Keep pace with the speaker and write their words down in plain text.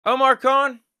Omar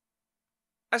Khan,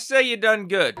 I say you done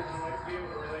good.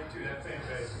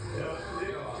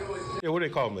 Yeah, what do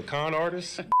they call them? The con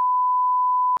artists?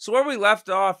 So where we left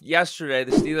off yesterday,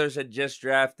 the Steelers had just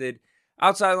drafted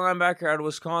outside linebacker out of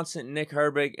Wisconsin, Nick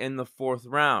Herbig, in the 4th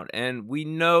round. And we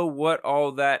know what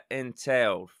all that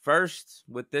entailed. First,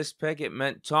 with this pick, it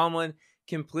meant Tomlin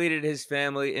completed his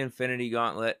family infinity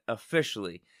gauntlet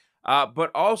officially. But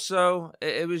also,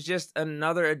 it was just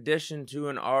another addition to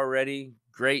an already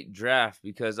great draft,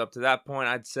 because up to that point,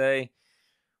 I'd say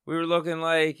we were looking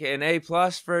like an A+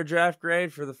 for a draft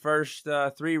grade for the first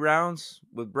 3 rounds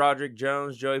with Broderick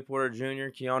Jones, Joey Porter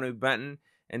Jr., Keanu Benton,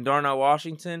 and Darnell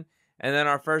Washington. And then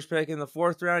our first pick in the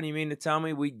 4th round, you mean to tell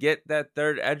me we get that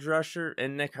 3rd edge rusher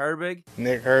in Nick Herbig?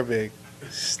 Nick Herbig,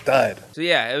 stud. So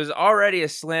yeah, it was already a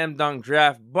slam dunk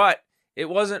draft, but it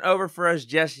wasn't over for us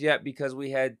just yet because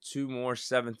we had 2 more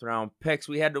 7th round picks.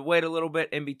 We had to wait a little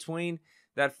bit in between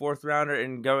that 4th rounder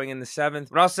and going in the 7th.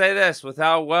 But I'll say this, with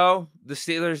how well the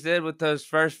Steelers did with those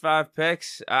first 5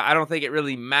 picks, I don't think it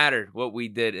really mattered what we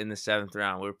did in the 7th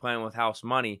round. We were playing with house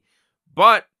money.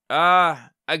 But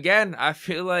again, I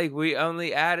feel like we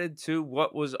only added to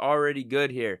what was already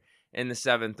good here in the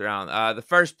 7th round. The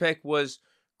first pick was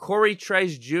Cory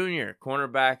Trice Jr.,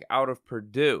 cornerback out of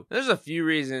Purdue. There's a few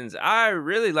reasons I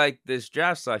really like this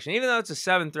draft selection. Even though it's a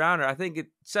 7th rounder, I think it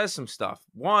says some stuff.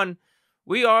 One,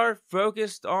 we are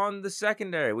focused on the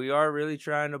secondary. We are really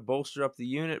trying to bolster up the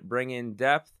unit, bring in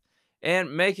depth,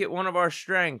 and make it one of our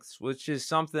strengths, which is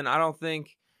something I don't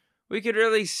think we could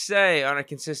really say on a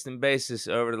consistent basis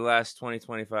over the last 20,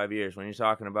 25 years when you're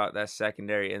talking about that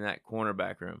secondary and that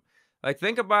cornerback room. Like,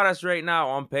 think about us right now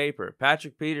on paper.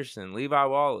 Patrick Peterson, Levi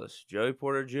Wallace, Joey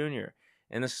Porter Jr.,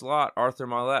 in the slot, Arthur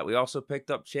Maulet. We also picked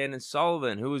up Chandon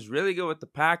Sullivan, who was really good with the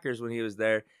Packers when he was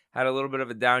there. Had a little bit of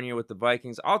a down year with the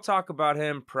Vikings. I'll talk about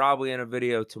him probably in a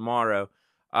video tomorrow.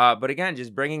 But again,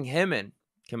 just bringing him in,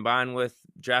 combined with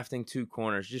drafting 2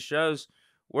 corners, just shows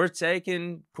we're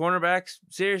taking cornerbacks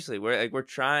seriously. We're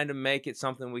trying to make it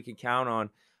something we can count on,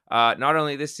 not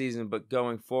only this season, but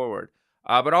going forward.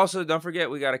 But also, don't forget,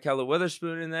 we got a Keller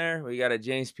Witherspoon in there. We got a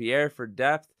James Pierre for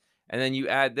depth. And then you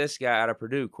add this guy out of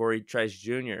Purdue, Cory Trice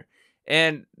Jr.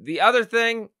 And the other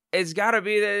thing, it's got to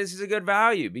be that this is a good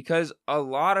value, because a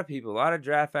lot of people, a lot of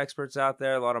draft experts out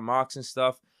there, a lot of mocks and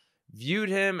stuff, viewed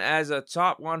him as a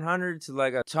top 100 to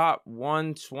like a top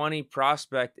 120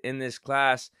 prospect in this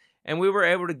class. And we were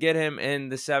able to get him in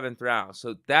the 7th round.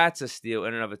 So that's a steal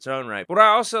in and of its own right. What I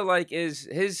also like is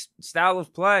his style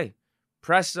of play.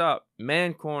 Press up,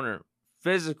 man corner,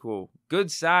 physical, good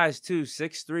size too,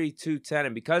 6'3", 210.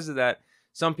 And because of that,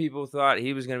 some people thought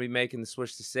he was going to be making the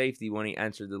switch to safety when he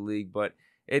entered the league. But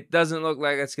it doesn't look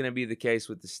like that's going to be the case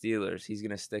with the Steelers. He's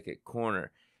going to stick at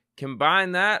corner.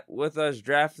 Combine that with us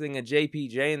drafting a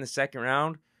JPJ in the 2nd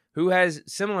round who has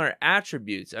similar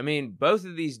attributes. I mean, both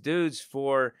of these dudes,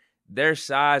 for their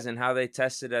size and how they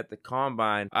tested at the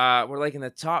combine, were like in the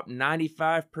top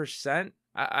 95%,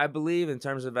 I believe, in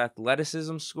terms of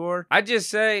athleticism score. I just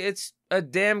say it's a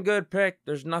damn good pick.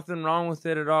 There's nothing wrong with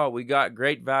it at all. We got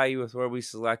great value with where we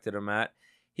selected him at.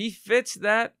 He fits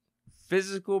that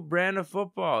physical brand of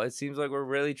football it seems like we're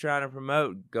really trying to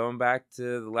promote, going back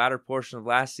to the latter portion of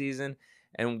last season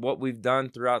and what we've done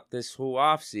throughout this whole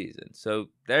offseason. So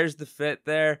there's the fit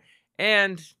there.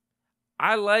 And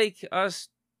I like us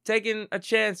taking a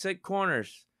chance at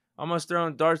corners, almost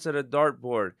throwing darts at a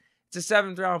dartboard. It's a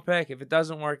 7th round pick. If it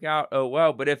doesn't work out, oh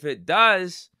well. But if it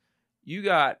does, you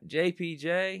got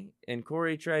JPJ and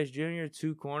Cory Trice Jr.,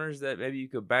 2 corners that maybe you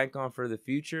could bank on for the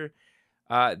future.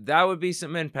 That would be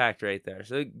some impact right there.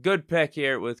 So good pick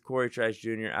here with Cory Trice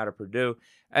Jr. out of Purdue.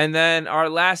 And then our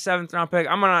last 7th round pick,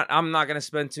 I'm not going to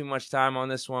spend too much time on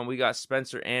this one. We got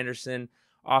Spencer Anderson,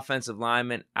 offensive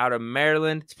lineman out of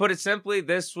Maryland. To put it simply,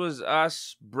 this was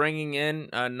us bringing in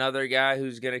another guy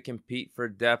who's going to compete for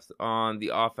depth on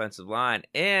the offensive line.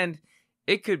 And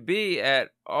it could be at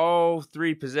all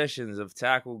 3 positions of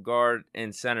tackle, guard,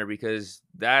 and center, because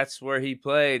that's where he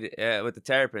played with the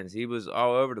Terrapins. He was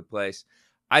all over the place.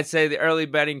 I'd say the early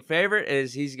betting favorite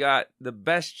is he's got the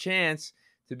best chance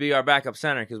to be our backup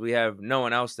center because we have no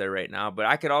one else there right now. But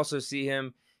I could also see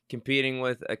him competing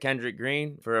with a Kendrick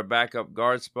Green for a backup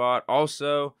guard spot.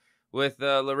 Also with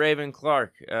LaRaven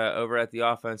Clark over at the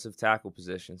offensive tackle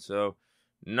position. So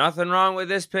nothing wrong with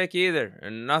this pick either,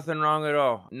 and nothing wrong at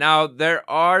all. Now, there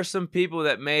are some people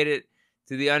that made it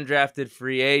to the undrafted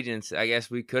free agents I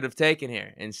guess we could have taken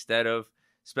here instead of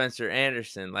Spencer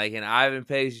Anderson, like an Ivan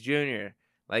Pace Jr.,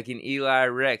 like an Eli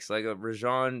Ricks, like a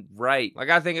Rajon Wright. Like,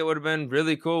 I think it would have been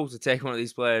really cool to take one of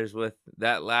these players with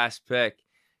that last pick,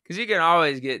 because you can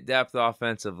always get depth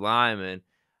offensive linemen.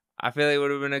 I feel like it would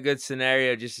have been a good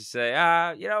scenario just to say,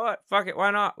 you know what? Fuck it.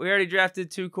 Why not? We already drafted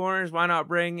 2 corners. Why not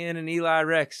bring in an Eli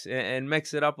Ricks and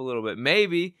mix it up a little bit?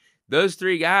 Maybe those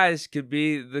 3 guys could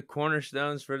be the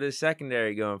cornerstones for this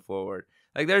secondary going forward.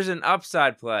 Like, there's an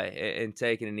upside play in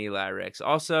taking an Eli Ricks.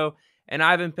 Also, an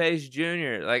Ivan Pace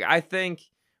Jr. Like, I think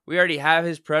we already have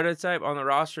his prototype on the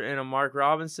roster in a Mark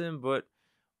Robinson, but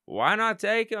why not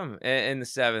take him in the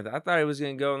 7th? I thought he was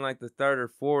going to go in like the 3rd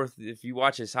or 4th. If you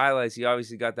watch his highlights, he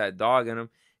obviously got that dog in him.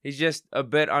 He's just a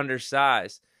bit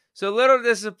undersized. So a little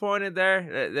disappointed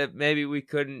there that maybe we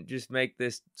couldn't just make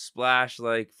this splash,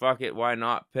 like, fuck it, why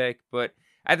not pick? But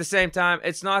at the same time,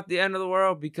 it's not the end of the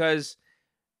world because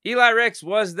Eli Ricks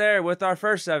was there with our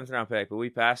first 7th round pick, but we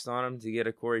passed on him to get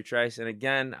a Cory Trice. And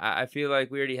again, I feel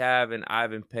like we already have an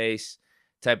Ivan Pace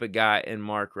type of guy in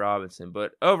Mark Robinson.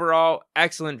 But overall,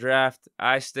 excellent draft.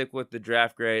 I stick with the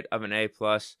draft grade of an A+.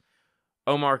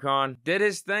 Omar Khan did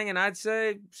his thing, and I'd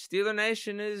say Steeler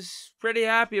Nation is pretty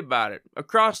happy about it.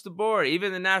 Across the board,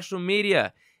 even the national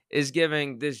media is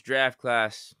giving this draft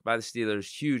class by the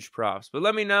Steelers huge props. But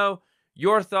let me know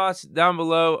your thoughts down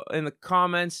below in the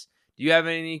comments. Do you have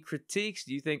any critiques?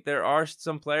 Do you think there are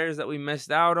some players that we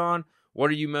missed out on?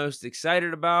 What are you most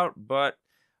excited about? But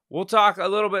we'll talk a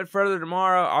little bit further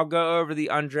tomorrow. I'll go over the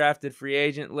undrafted free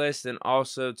agent list and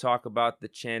also talk about the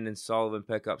Chandon Sullivan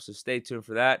pickup. So stay tuned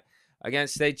for that. Again,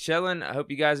 stay chilling. I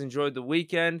hope you guys enjoyed the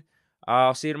weekend.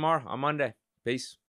 I'll see you tomorrow on Monday. Peace.